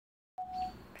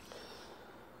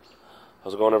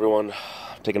How's it going, everyone?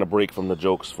 Taking a break from the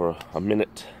jokes for a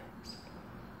minute,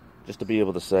 just to be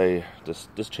able to say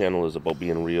this channel is about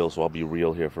being real, so I'll be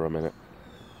real here for a minute.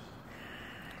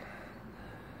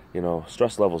 You know,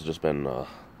 stress level's just been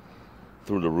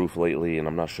through the roof lately, and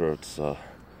I'm not sure it's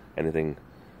anything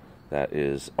that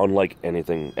is unlike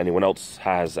anything anyone else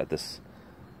has at this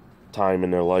time in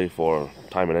their life or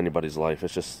time in anybody's life.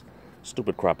 It's just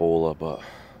stupid crapola, but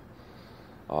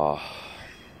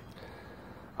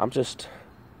I'm just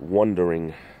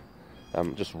wondering,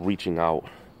 I'm just reaching out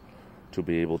to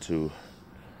be able to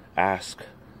ask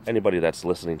anybody that's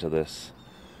listening to this,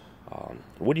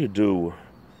 what do you do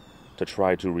to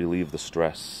try to relieve the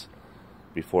stress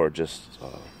before it just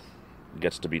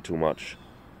gets to be too much?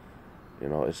 You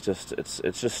know, it's just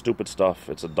stupid stuff.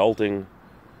 It's adulting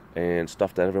and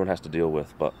stuff that everyone has to deal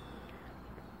with, but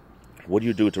what do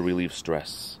you do to relieve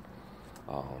stress?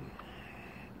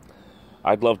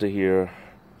 I'd love to hear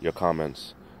your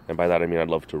comments, and by that I mean I'd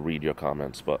love to read your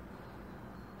comments, but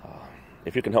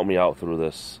if you can help me out through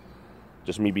this,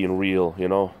 just me being real, you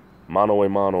know, mano a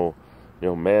mano, you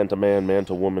know, man to man, man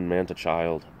to woman, man to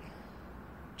child,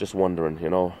 just wondering, you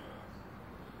know,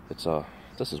 it's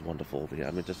this is wonderful over here.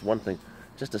 I mean, just one thing,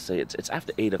 just to say, it's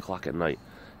after 8 o'clock at night,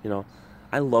 you know,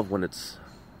 I love when it's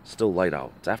still light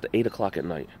out. It's after 8 o'clock at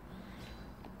night.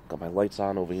 Got my lights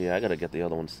on over here. I gotta get the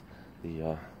other ones,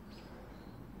 the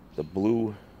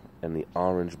blue and the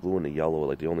orange, blue and the yellow are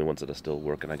like the only ones that are still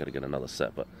working. I gotta get another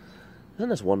set, but isn't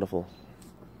this wonderful? I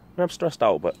mean, I'm stressed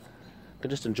out, but I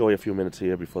can just enjoy a few minutes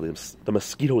here before the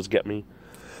mosquitoes get me.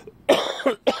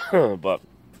 But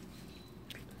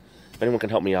if anyone can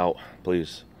help me out,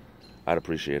 please, I'd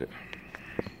appreciate it.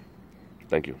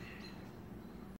 Thank you.